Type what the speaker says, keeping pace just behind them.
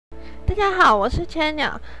大家好，我是千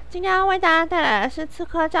鸟，今天要为大家带来的是《刺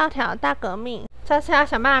客教条大革命》，这次要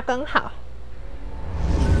想办法更好。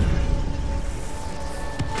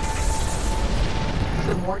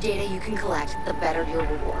The more data you can collect, the better your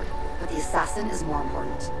reward. But the assassin is more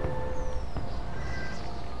important.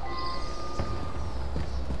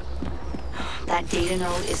 That data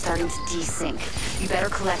node is starting to desync. You better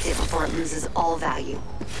collect it before it loses all value.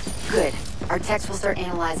 Good. Our techs will start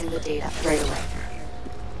analyzing the data right away.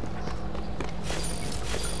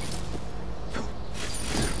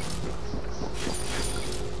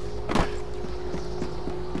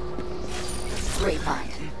 Great find.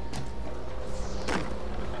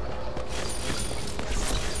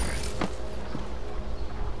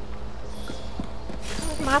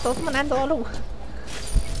 为什么要走这么难走的路？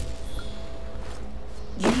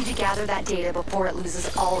 You need to gather that data before it loses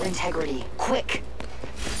all integrity. Quick!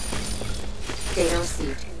 Data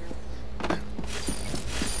received.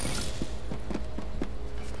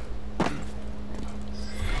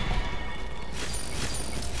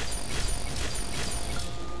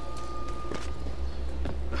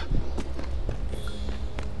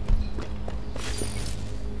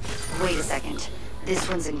 Wait a second. This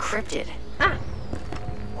one's encrypted. 啊，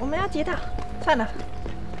我们要接到，算了。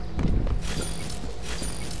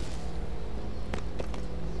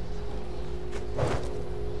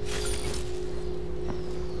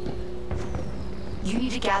 You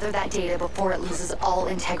need to gather that data before it loses all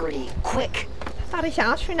integrity. Quick! 到底想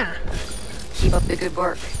要去哪？ Keep up the good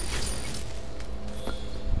work.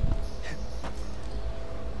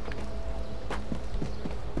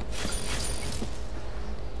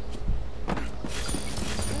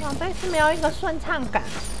 这次没有一个顺畅感。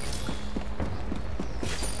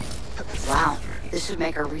 Wow, this should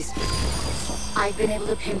make our respawn. I've been able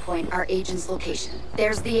to pinpoint our agent's location.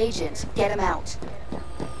 There's the agent. Get him out.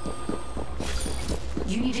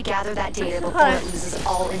 You need to gather that data before it loses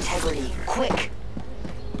all integrity. Quick!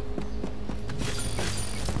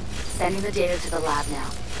 Sending the data to the lab now.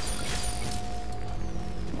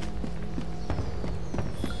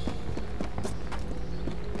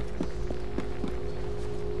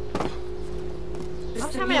 The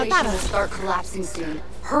simulation will start collapsing soon.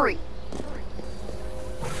 Hurry!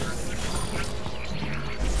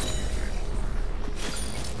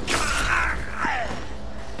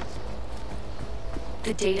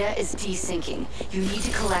 The data is desyncing. You need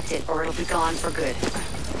to collect it or it'll be gone for good.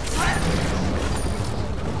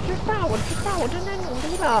 知道，我正在努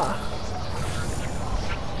力了。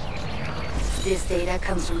 This data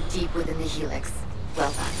comes from deep within the helix.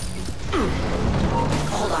 Well done.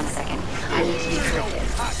 Hold on a second. I need to decrypt it.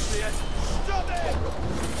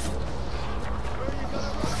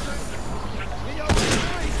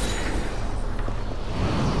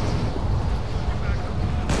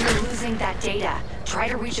 You're losing that data. Try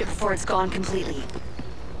to reach it before it's gone completely.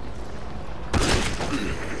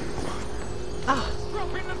 啊，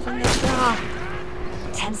真的是啊。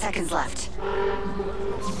 10 seconds left.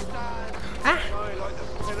 啊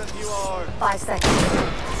 5 seconds.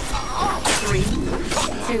 3,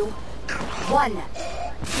 2, 1.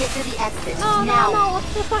 Get to the exit now. No， 我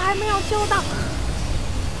这个还没有救到。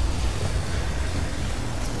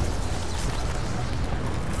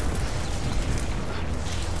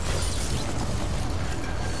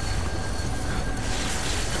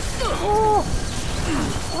哦，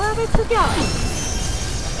我要被吃掉了。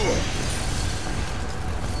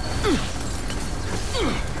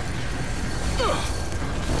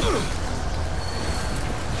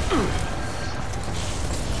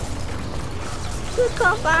刺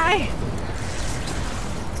客白，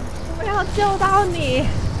我要救到你，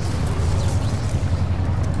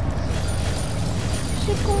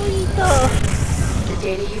是故意的。 The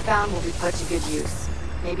data you found will be put to good use.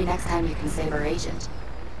 Maybe next time you can save our agent.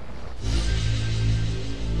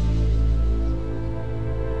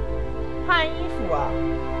 换衣服啊！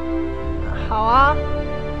好啊。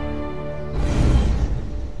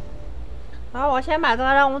然后我先把这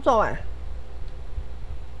个任务做完。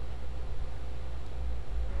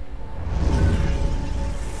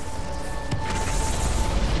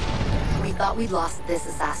 We thought we'd lost this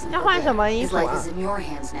assassin. 要换什么衣 His 服 life 啊？ is in your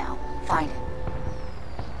hands now. Find him.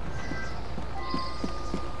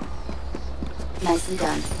 Nicely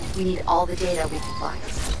done. We need all the data we can find.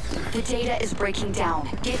 The data is breaking down.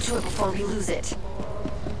 Get to it before we lose it.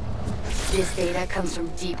 This data comes from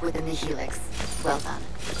deep within the helix. Well done.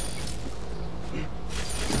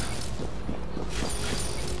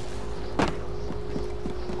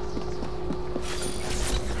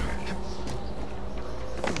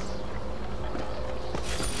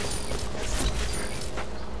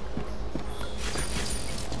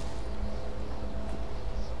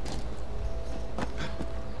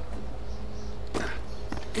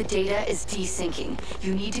 The data is desyncing.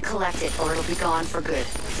 You need to collect it, or it'll be gone for good.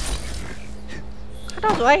 他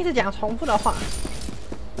到时候会一直讲重复的话。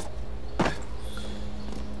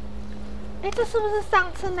哎，这是不是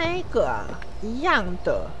上次那一个啊？一样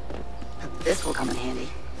的。This will come in handy.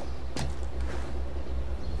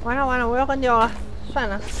 完了完了，我又跟丢了，算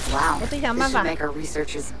了。Wow, 我自己想 this 办 should 法。 make our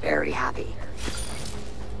researchers very happy.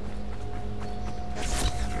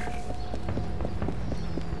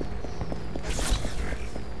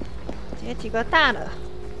 截几个大的。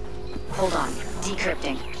Hold on,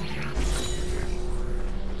 decrypting.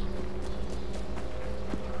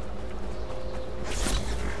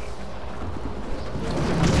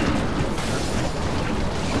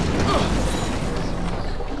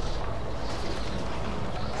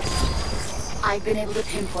 I've been able to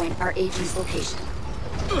pinpoint our agent's location.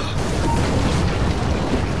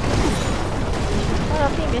 为了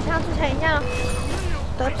避免像之前一样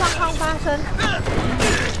的状况发生，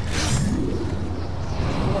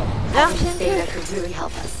然后先 Data 去 could really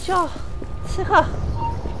help us. 救刺客。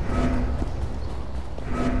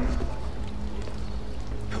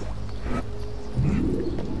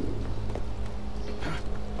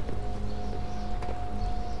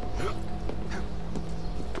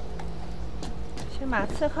先把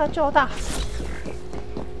刺客救到。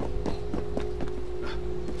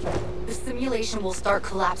 The simulation will start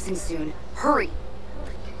collapsing soon. Hurry!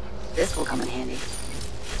 This will come in handy.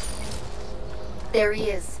 There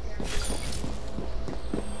he is.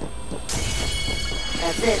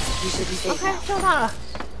 That's it. You should be safe OK， now. 救到了。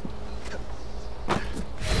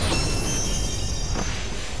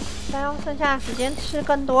再用剩下的时间吃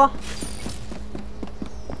更多。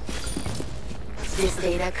 This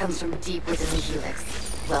data comes from deep within the helix.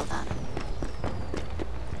 Well done.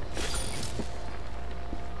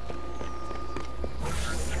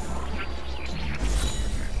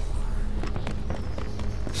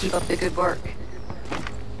 Keep up the good work.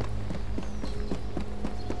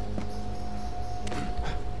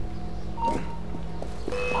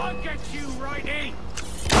 I'll get you right in.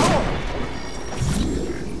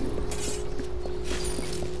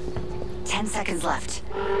 10 seconds left.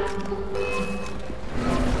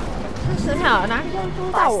 剩10秒，哪里就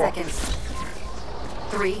追到 5 我？ seconds.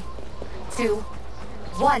 3, 2,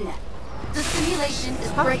 1. The simulation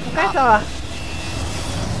is 好， breaking 该 up. 走了。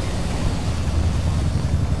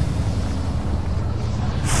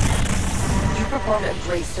 You performed a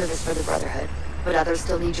great service for the Brotherhood, but others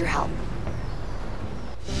still need your help.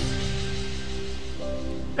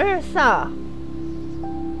 绿色，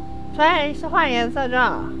所以是换颜色就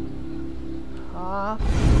好。好，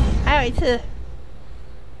还有一次，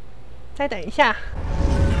再等一下。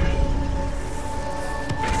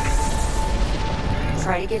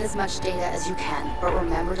 Try to get as much data as you can, but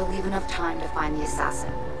remember to leave enough time to find the assassin.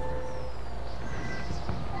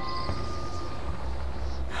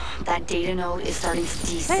 That data node is starting to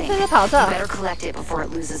这 desync. 次是跑 You 这， better collect it before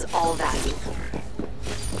it loses all value.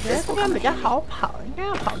 我觉得这边比较好跑，应该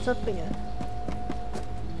要跑这边。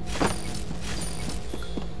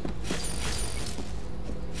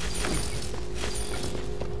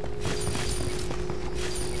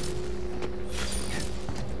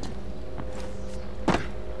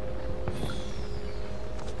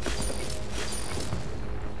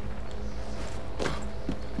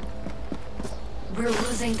 We're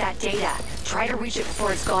losing that data. Try to reach it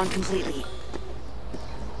before it's gone completely.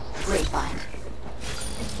 Great find.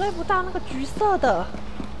 追不到那个橘色的，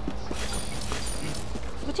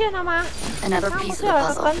不见了吗？ Another 刚不 piece 是 of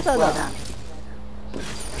有 the 一个 puzzle. 跟着 Well 的？ done.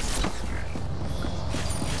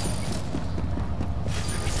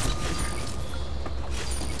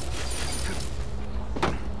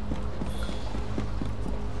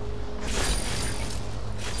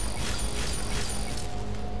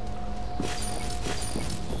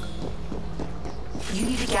 You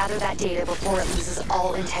need to gather that data before it loses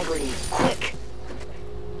all integrity. Quick!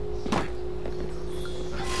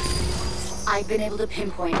 I've been able to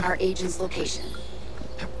pinpoint our agent's location.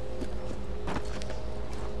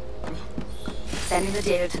 Sending the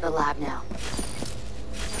data to the lab now.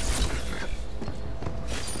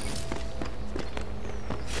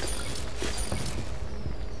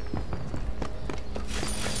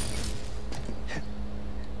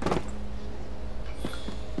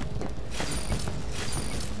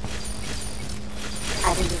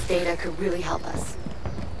 I think this data could really help us.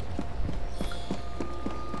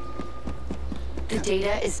 The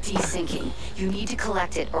data is desyncing. You need to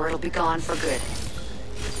collect it or it'll be gone for good.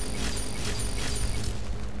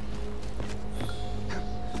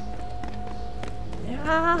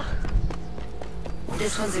 Yeah.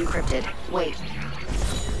 This one's encrypted. Wait.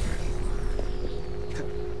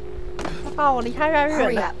 糟哦，我离他越来越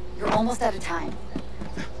Hurry 远 up. 了。 You're almost out of time.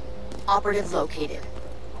 Operative located.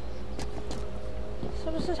 是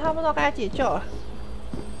不是差不多该解救了？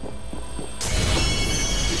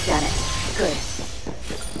 You've done it. Good.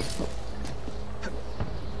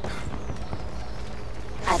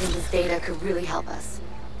 I think this data could really help us.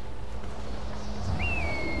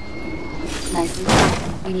 Nicely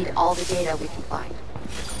done. We need all the data we can find.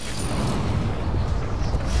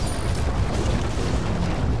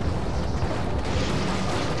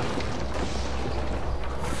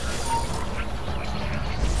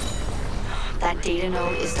 That data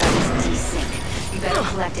node is starting to desync. You better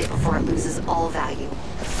collect it before it loses all value.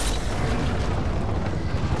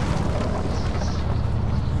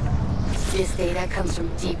 This data comes from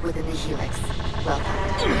deep within the helix. Well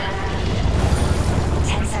done.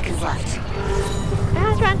 10 seconds left. 哎，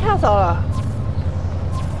他居然跳走了！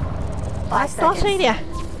 5多吃一 seconds. 点。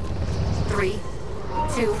 3,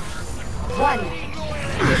 2, 1.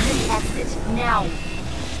 Mission exit now.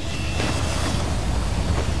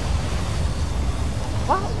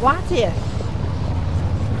 瓦解！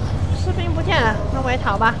士兵不见了，那我也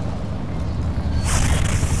逃吧。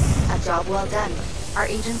 A job well done. Our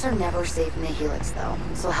agents are never safe in the helix, though,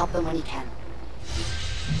 so help them when you can.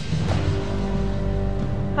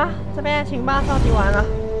 好，这边的情报收集完了。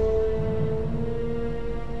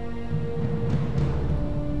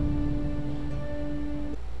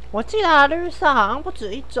我记得绿色好像不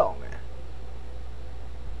止一种哎，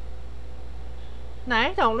哪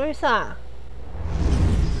一种绿色啊？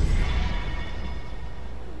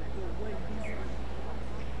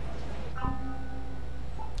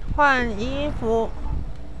换衣服、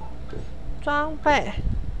装备，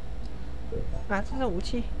啊，这是武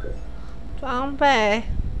器。装备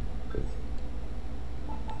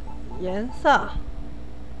颜色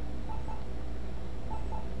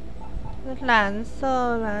是蓝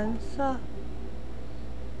色，蓝色。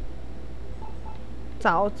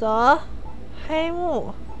沼泽、黑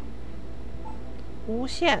幕、无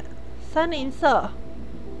限、森林色、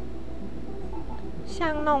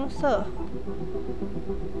巷弄色。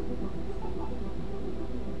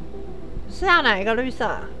是要哪一个绿色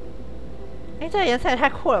啊？哎，这个颜色也太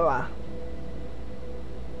酷了吧！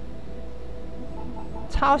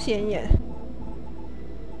超显眼。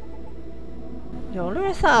有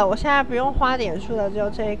绿色，我现在不用花点数的，只有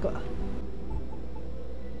这个。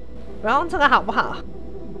我用这个好不好？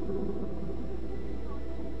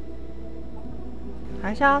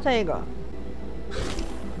还是要这个？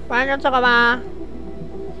不然就这个吧。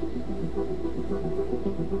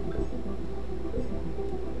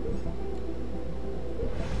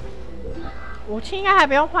武器应该还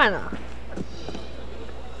不用换了。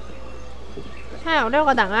现在有6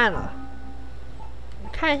个档案了，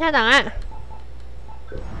看一下档案。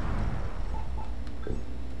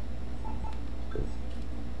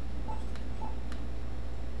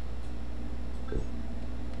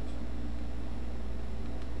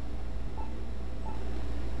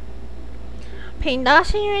品德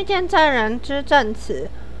信誉见证人之证词：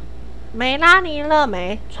梅拉尼·勒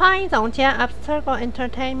梅，创意总监 Obstacle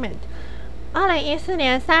Entertainment。2014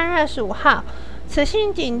年3月15号，此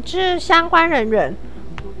信仅致相关人员。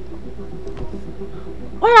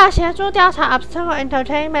为了协助调查 Obstacle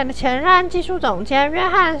Entertainment 前任技术总监约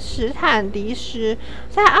翰·史坦迪什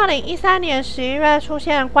在2013年11月出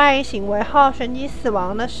现怪异行为后旋即死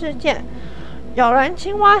亡的事件，有人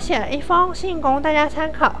请我写了一封信供大家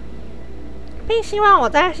参考，并希望我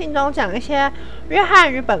在信中讲一些约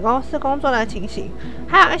翰与本公司工作的情形，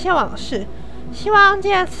还有一些往事。希望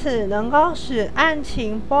借此能够使案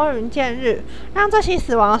情拨云见日，让这起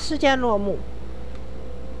死亡事件落幕。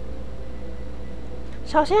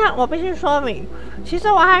首先，我必须说明，其实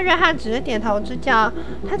我和约翰只是点头之交。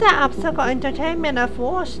他在 Obstacle Entertainment 的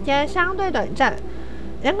服务时间相对短暂，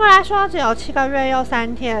严格来说只有7个月又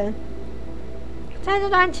3天。在这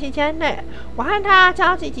段期间内，我和他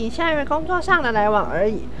交集仅限于工作上的来往而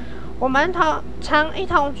已。我们常一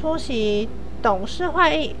同出席董事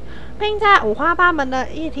会议，并在五花八门的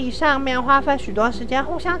议题上面花费许多时间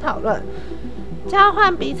互相讨论，交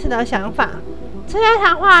换彼此的想法。这些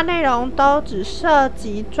谈话内容都只涉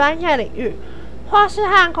及专业领域，或是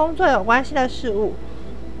和工作有关系的事物，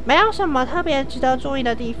没有什么特别值得注意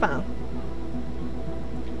的地方。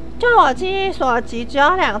就我记忆所及，只有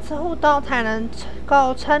2次互动才能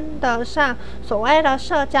够称得上所谓的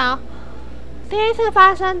社交。第一次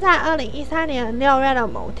发生在2013年6月的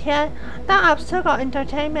某天，当 Obstacle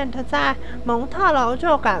Entertainment 在蒙特楼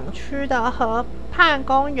旧港区的河畔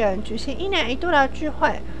公园举行1年1度的聚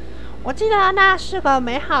会。我记得那是个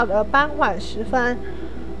美好的傍晚时分，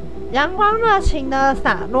阳光热情的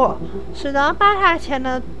洒落，使得吧台前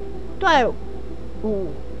的队伍，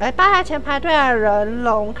吧台前排队的人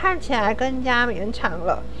龙看起来更加绵长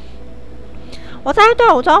了。我在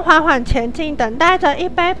队伍中缓缓前进，等待着一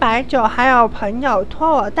杯白酒，还有朋友托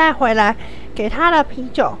我带回来给他的啤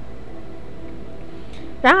酒。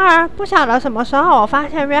然而，不晓得什么时候，我发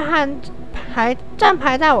现约翰正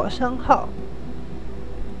排在我身后。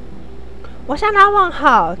我向他问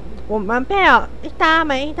好，我们便有一搭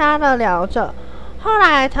没一搭的聊着。后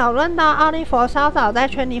来讨论到奥利弗稍早在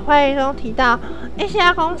全体会议中提到一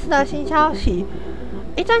些公司的新消息，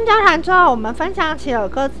一阵交谈之后，我们分享起了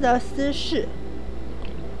各自的私事。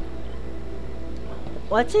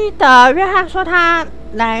我记得约翰说他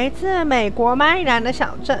来自美国马里兰的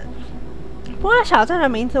小镇，不过小镇的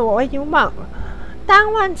名字我已经忘了。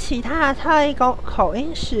当问起他的特异口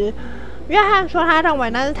音时，约翰说他认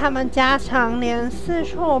为那是他们家常年四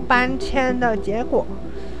处搬迁的结果。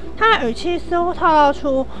他的语气似乎透露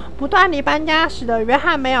出不断地搬家时的约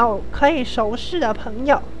翰没有可以熟识的朋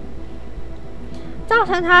友，造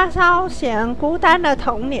成他稍显孤单的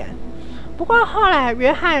童年。不过后来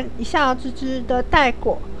约翰一笑置之的带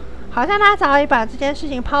过，好像他早已把这件事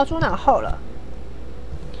情抛诸脑后了。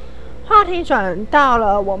话题转到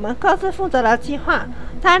了我们各自负责的计划。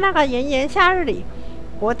在那个炎炎夏日里，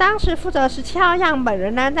我当时负责17号样本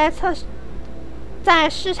仍然在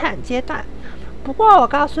试产阶段。不过我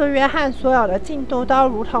告诉约翰，所有的进度都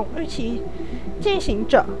如同预期进行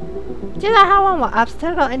着。接着他问我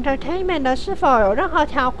Obstacle Entertainment 的是否有任何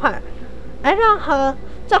条款，任何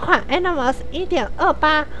这款 Animus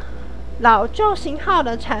 1.28 老旧型号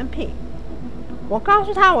的产品。我告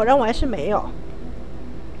诉他，我认为是没有。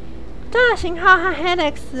这个型号和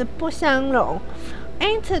Helix 不相容，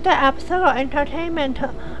因此对 Obstacle Entertainment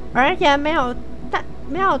而言没有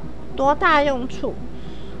多大用处。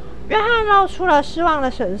约翰露出了失望的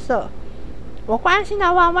神色。我关心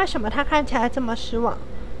地问为什么他看起来这么失望。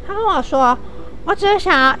他跟我说，我只是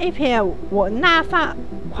想要一瞥我那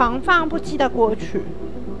狂放不羁的过去。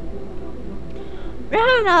约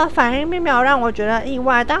翰的反应并没有让我觉得意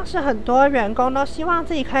外。当时很多员工都希望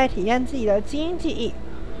自己可以体验自己的基因记忆，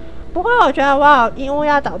不过我觉得我有义务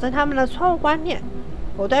要导正他们的错误观念。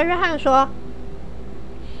我对约翰说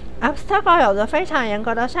Obstacle 有着非常严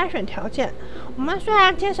格的筛选条件。我们虽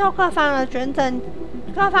然接受各方捐赠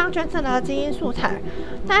的基因素材，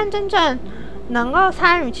但真正能够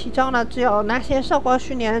参与其中的只有那些受过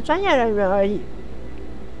训练的专业人员而已。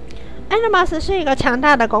Animus 是一个强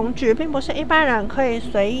大的工具，并不是一般人可以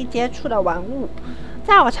随意接触的玩物。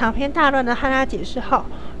在我长篇大论的和他解释后，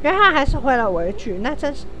约翰还是回了我一句：“那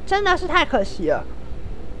真的是太可惜了。”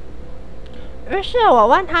于是我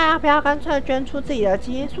问他要不要干脆捐出自己的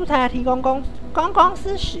基因素材提供公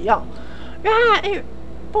司使用。约翰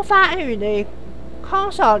不发一语地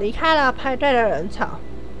空手离开了排队的人潮。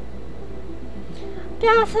第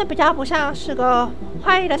二次比较不像是个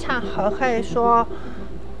会议的场合，可以说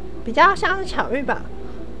比较像是巧遇吧。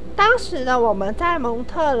当时的我们在蒙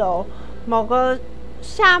特楼某个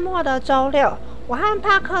夏末的周六，我和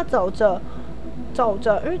帕克走着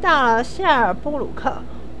遇到了谢尔布鲁克。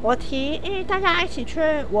我提议大家一起去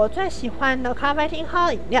我最喜欢的咖啡厅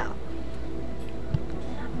喝饮料。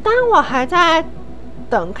当我还在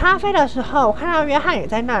等咖啡的时候，我看到约翰也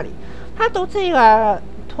在那里。他独自一个人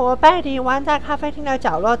驼背地弯在咖啡厅的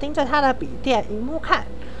角落，盯着他的笔电荧幕看。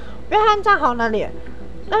约翰涨红了脸，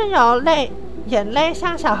任由眼泪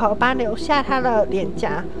像小河般流下他的脸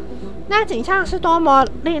颊。那景象是多么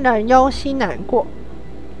令人忧心难过，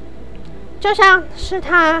就像是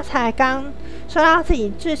他才刚收到自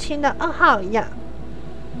己至亲的噩耗一样。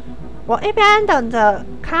我一边等着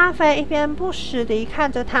咖啡，一边不时地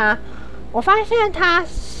看着他。我发现他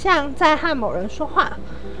像在和某人说话，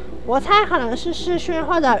我猜可能是视讯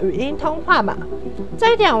或者语音通话吧。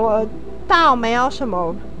这一点倒没有什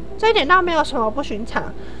么不寻常。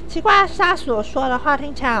奇怪的是，他所说的话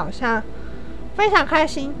听起来好像非常开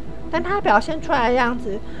心，但他表现出来的样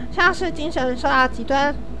子像是精神受到极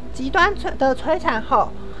端的摧残后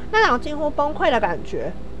那种近乎崩溃的感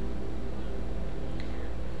觉。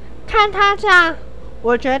看他这样，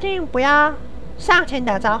我决定不要上前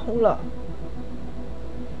打招呼了。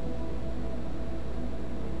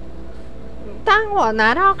当我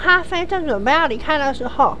拿到咖啡正准备要离开的时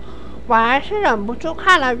候，我还是忍不住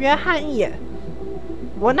看了约翰一眼。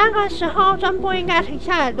我那个时候真不应该停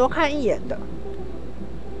下来多看一眼的。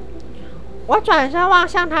我转身望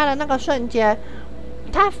向他的那个瞬间，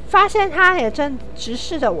发现他也正直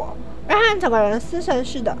视着我。约翰整个人失神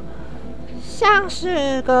似的，像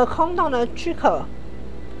是个空洞的躯壳，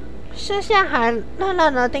视线还愣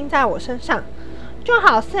愣地盯在我身上，就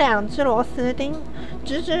好似两只螺丝钉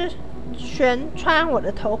直直旋穿我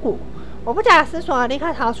的头骨。我不假思索，立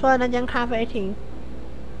刻逃出了那间咖啡厅。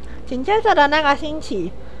紧接着的那个星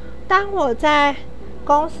期，当我在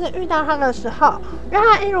公司遇到他的时候，约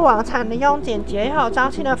翰一如往常的用简洁又有朝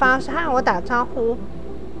气的方式和我打招呼。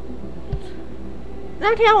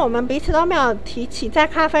那天我们彼此都没有提起在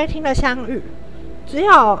咖啡厅的相遇，只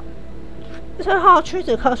有最后屈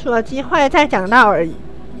指可数的机会再讲到而已。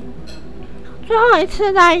最后一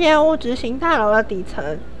次在业务执行大楼的底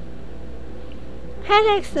层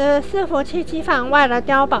Helix 伺服器机房外的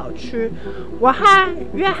碉堡区，我和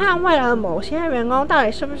约翰为了某些员工到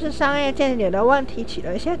底是不是商业间谍的问题起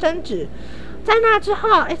了一些争执。在那之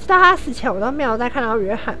后，一直到他死前，我都没有再看到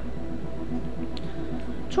约翰。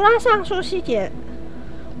除了上述细节，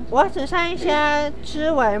我只剩一些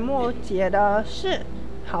枝微末节的事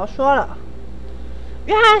好说了。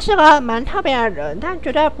约翰是个蛮特别的人，但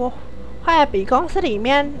绝对不会比公司里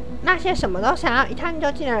面那些什么都想要一探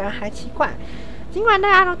究竟的人还奇怪。尽管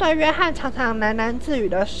大家都对约翰常常喃喃自语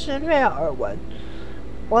的事略有耳闻，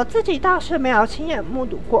我自己倒是没有亲眼目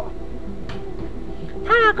睹过。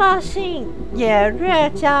他的个性也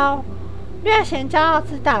略显骄傲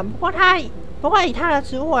自大，不过以他的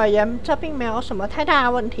职务而言，这并没有什么太大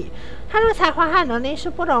的问题。他的才华和能力是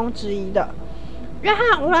不容置疑的。约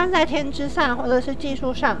翰无论在天资上或者是技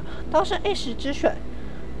术上，都是一时之选。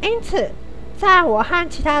因此，在我和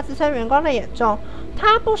其他资深员工的眼中，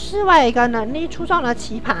他不失为一个能力出众的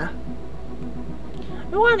奇葩。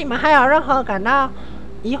如果你们还有任何感到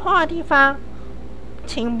疑惑的地方，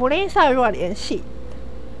请不吝啬与我联系。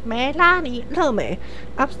梅拉尼·勒梅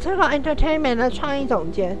 ，Obstacle Entertainment 的创意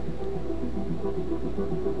总监。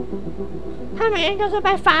他明明就是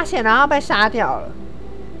被发现，然后被杀掉了，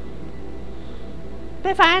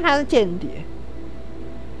被发现他是间谍。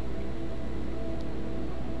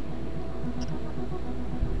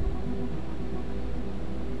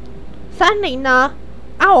森林呢？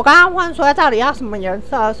我刚刚问说到底要什么颜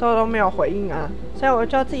色的时候都没有回应啊，所以我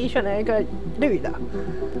就自己选了一个绿的。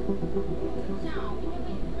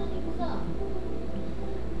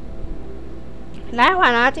来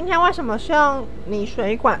晚啦！今天为什么是用拟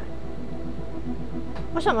水管？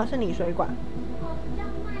为什么是拟水管？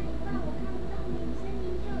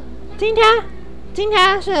今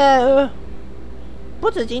天是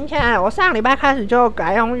不止今天，我上礼拜开始就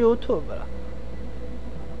改用 YouTube 了。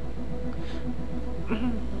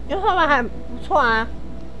YouTube 还不错啊。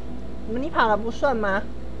你跑得不顺吗？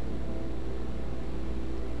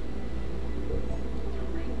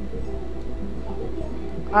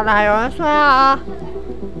好啦，有人说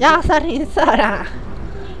要森林色啦，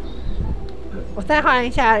我再换一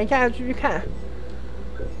下，你再继续看。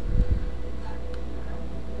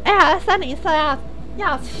好像森林色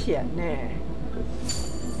要钱呢。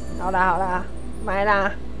好啦，买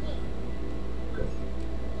啦。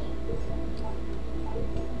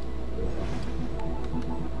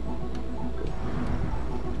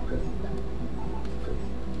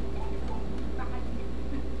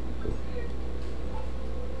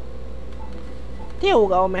第5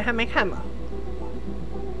个我们还没看嘛。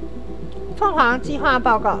凤凰计划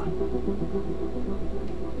报告。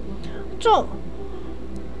注：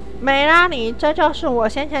梅拉尼，这就是我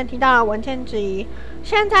先前提到的文件之一。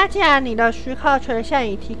现在既然你的许可权限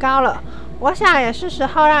已提高了，我想也是时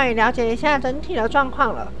候让你了解一下整体的状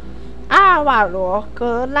况了。阿尔瓦罗·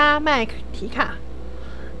格拉麦提卡，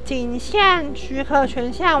仅限许可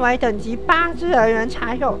权限为等级8之人员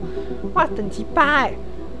才有。哇，等级8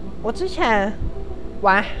我之前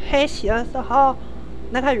玩黑棋的时候，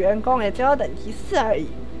那个员工也只有等级4而已。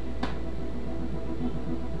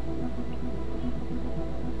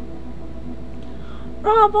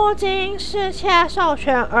若不经侍妾授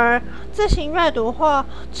权而自行阅读或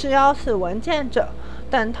持有此文件者，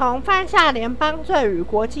等同犯下联邦罪与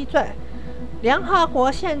国际罪。联合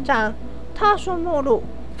国宪章特殊目录：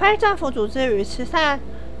非政府组织与慈善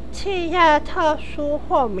企业特殊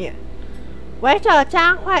豁免，违者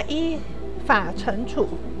将会依法惩处。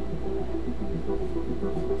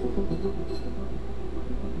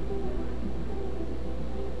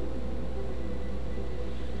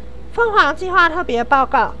凤凰计划特别报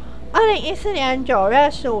告，2014年9月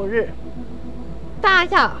15日。大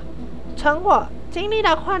要成果：经历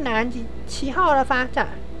了困难及其后的发展。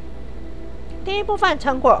第一部分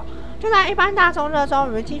成果：就在一般大众热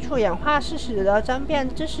衷于基础演化事实的争辩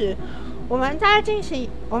之时，我们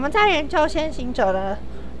在研究先行者的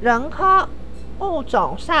人科物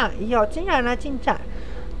种上已有惊人的进展。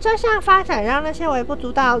这项发展让那些微不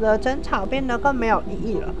足道的争吵变得更没有意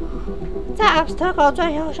义了。在 Obstacle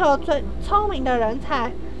最优秀、最聪明的人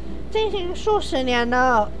才进行数十年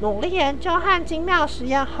的努力研究和精妙实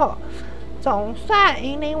验后，总算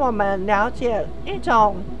引领我们了解一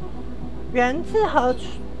种源自何处？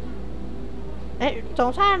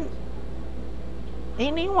总算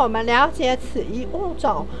引领我们了解此一物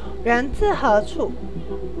种源自何处。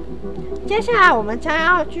接下来我们将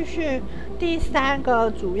要继续第3个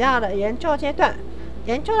主要的研究阶段，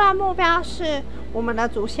研究的目标是我们的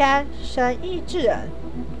祖先神异智人。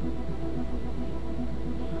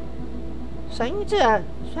神异智人，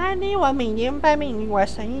虽然第一文明已经被命名为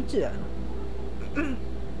神异智人。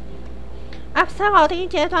Obstacle 第一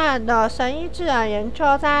阶段的神异智人研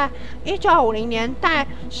究在1950年代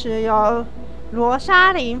时由罗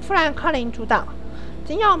莎琳·富兰克林主导，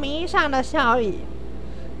仅有名义上的效益。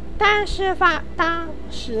但是当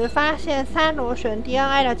时发现3螺旋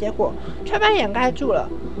DNA 的结果却被掩盖住了。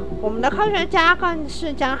我们的科学家更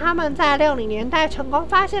是将他们在60年代成功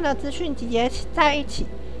发现的资讯集结在一起。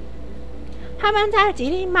他们在吉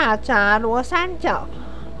里马扎罗山脚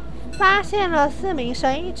发现了4名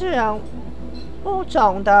神异智人物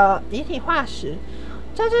种的遗体化石，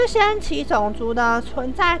这是先期种族的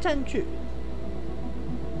存在证据。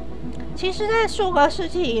其实在数个世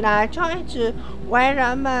纪以来就一直为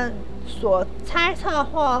人们所猜测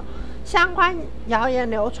或相关谣言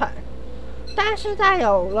流传，但是在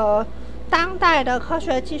有了当代的科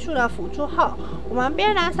学技术的辅助后，我们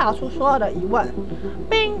便能扫除所有的疑问，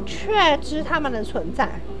并确知它们的存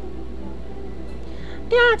在。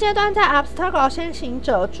第2阶段在 Obstacle 先行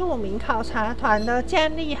者著名考察团的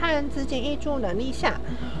建立和资金挹注能力下，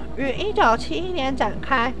于1971年展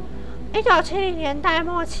开。1970年代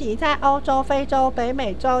末期，在欧洲、非洲、北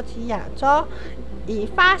美洲及亚洲已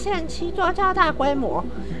发现7座较大规模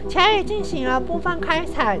且已进行了部分开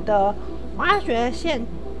采的挖掘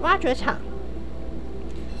场。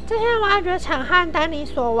这些挖掘场和丹尼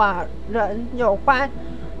索瓦人有关，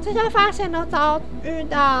这些发现都遭遇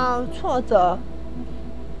到挫折。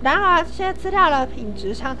然而，这些资料的品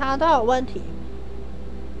质常常都有问题。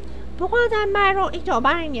不过，在迈入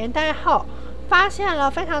1980年代后，发现了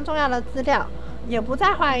非常重要的资料，也不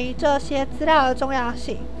再怀疑这些资料的重要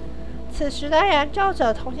性。此时的研究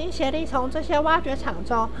者同心协力，从这些挖掘场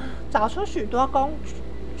中找出许多的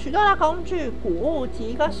工具、谷物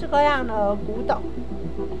及各式各样的古董。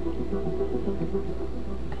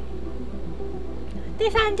第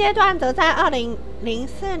3阶段则在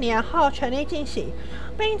2004年后全力进行，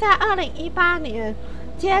并在2018年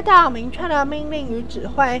接到明确的命令与指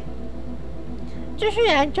挥，继续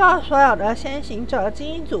研究所有的先行者基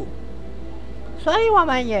因组。所以我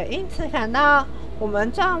们也因此感到我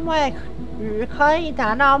们正位于可以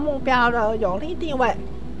达到目标的有利地位。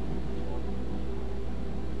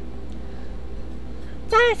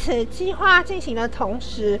在此计划进行的同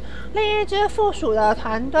时，另一支附属的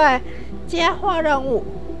团队接获任务，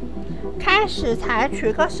开始采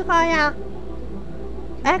取各式可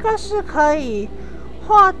以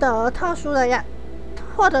获得的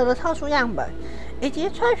特殊样本，以及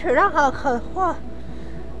萃取任何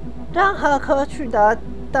可取得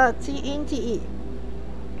的基因记忆。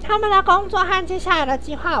他们的工作和接下来的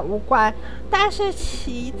计划无关，但是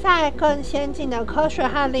其在更先进的科学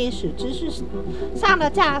和历史知识上的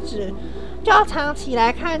价值，就长期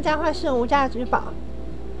来看将会是无价之宝。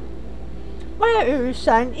为与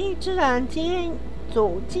神异智人基因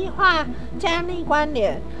组计划建立关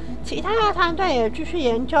联，其他的团队也继续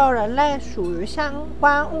研究人类属于相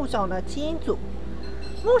关物种的基因组。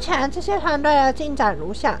目前这些团队的进展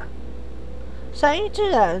如下：神异智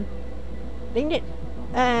人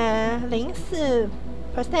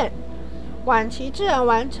0.04%，晚期智人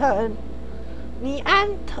完成，尼安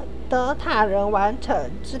德塔人完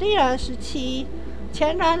成，直立人17，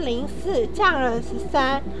前人04，匠人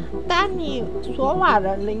13，丹尼索瓦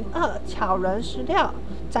人02，巧人16，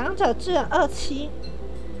长者智人27。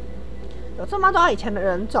有这么多以前的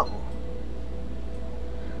人种，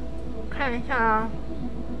我看一下啊。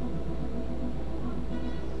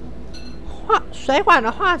水管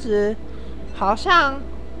的画质好像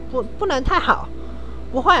不能太好，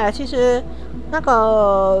不会，其实那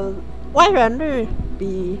个微源率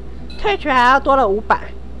比退取还要多了500。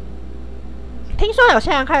听说有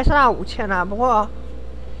些人可以设到5000啦，不过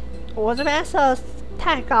我这边设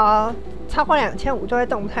太高，超过2500就会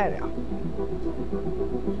动不太了。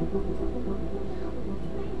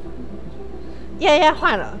页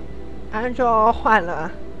换了，然后就换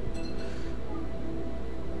了。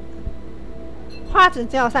画质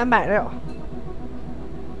只有360。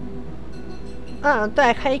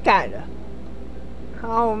对，可以改的。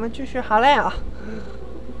好，我们继续。好累哦。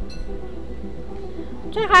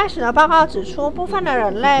最开始的报告指出，部分的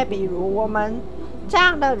人类，比如我们这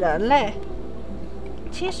样的人类，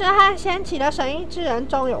其实和先期的神异智人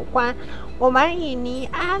种有关。我们以尼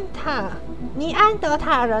安德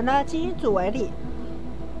塔人的基因组为例，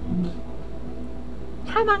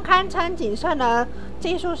他们堪称仅剩的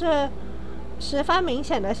技术是十分明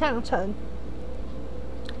显的象征。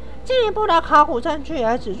进一步的考古证据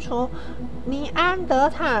也指出，尼安德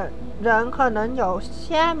塔人可能有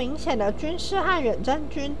些明显的军事和远征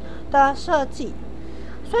军的设计。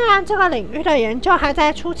虽然这个领域的研究还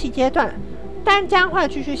在初期阶段，但将会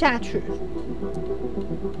继续下去。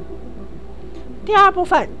第二部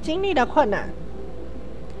分，经历的困难。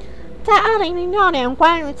在2006年，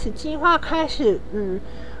关于此计划开始与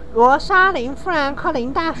罗莎林富兰克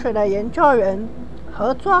林大学的研究员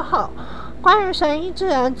合作后，关于神医智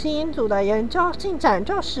人基因组的研究进展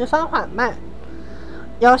就十分缓慢。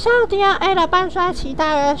有效 DNA 的半衰期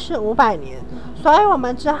大约是500年，所以我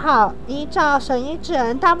们只好依照神医智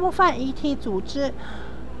人大部分遗体组织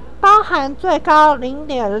包含最高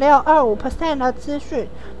 0.625% 的资讯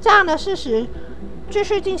这样的事实继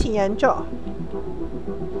续进行研究。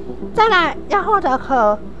再来，要获得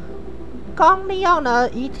可供利用的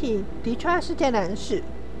遗体的确是件难事。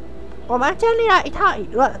我们建立了一套理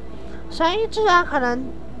论，神医智人可能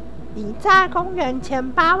已在公元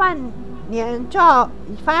前8万年就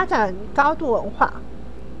已发展高度文化，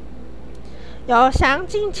有详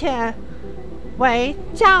尽且为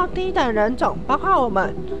较低等人种，包括我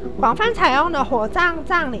们广泛采用的火葬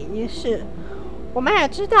葬礼仪式。我们也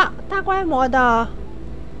知道，大规模的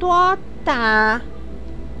多达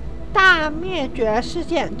大灭绝事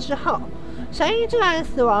件之后，神医智人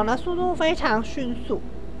死亡的速度非常迅速，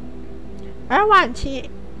而晚期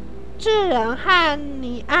智人和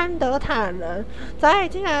尼安德塔人则以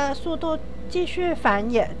惊人的速度继续繁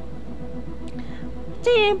衍。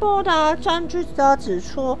进一步的证据则指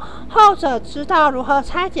出，后者知道如何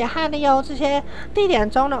拆解和利用这些地点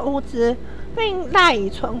中的物资，并赖以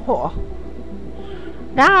存活。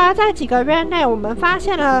然而，在几个月内，我们发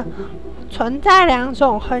现了存在2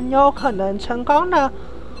种很有可能成功的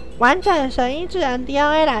完整神医智人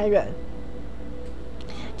DNA 来源。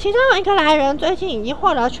其中一个来源最近已经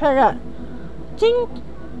获得确认，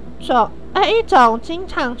一种经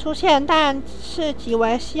常出现但是极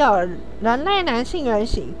为稀有的人类男性原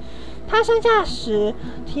型。他生下时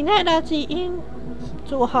体内的基因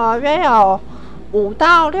组合约有5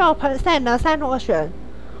到6% 的三螺旋。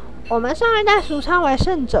我们上一代俗称为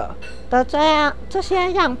圣者的这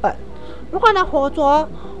些样本，如果能活捉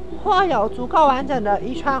或有足够完整的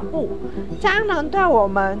遗传物，将能对我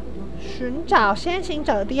们寻找先行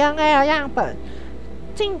者 DNA 的样本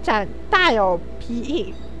进展大有裨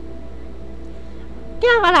益。第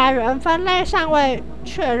二个来源分类尚未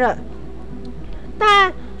确认，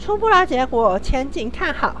但初步的结果前景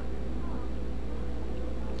看好。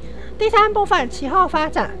第三部分，其后发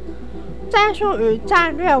展。战术与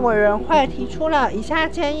战略委员会提出了以下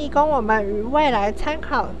建议，供我们于未来参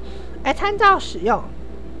照使用。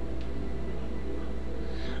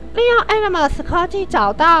利用 Animus 科技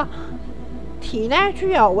找到体内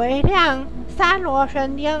具有微量三螺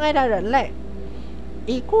旋 DNA 的人类。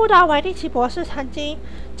已故的维利奇博士曾经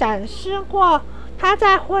展示过他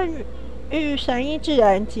在混育神医智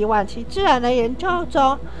人及晚期智人的研究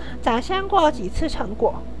中展现过几次成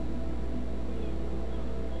果。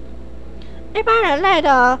一般人类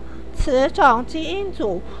的此种基因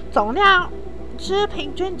组总量之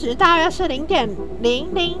平均值大约是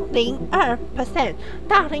 0.0002%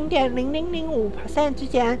 到 0.0005% 之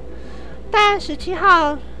间，但17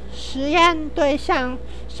号实验对象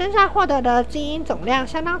身上获得的基因总量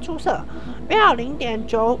相当出色，约有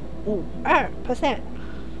 0.952%。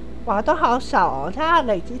哇，都好少哦！它要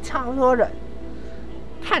累积超多人，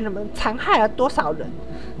看你们残害了多少人。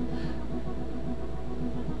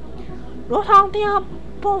如同第二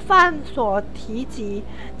部分所提及，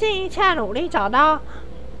尽一切努力找到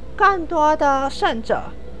更多的胜者，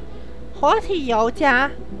活体尤佳。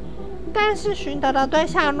但是寻得的对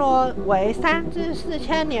象若为3至4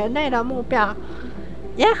千年内的目标，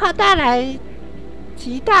也可带来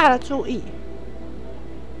极大的注意。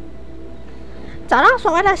找到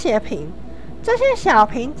所谓的血瓶，这些小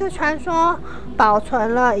瓶子传说保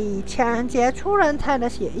存了以前杰出人才的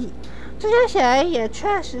血液。这些血液也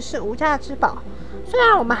确实是无价之宝，虽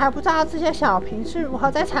然我们还不知道这些小瓶是如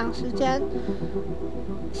何在长时间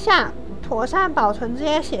下妥善保存这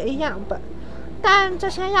些血液样本，但这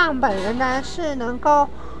些样本仍然是能够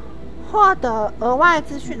获得额外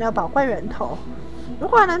资讯的宝贵源头。如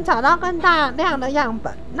果能找到更大量的样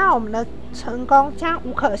本，那我们的成功将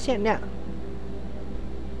无可限量。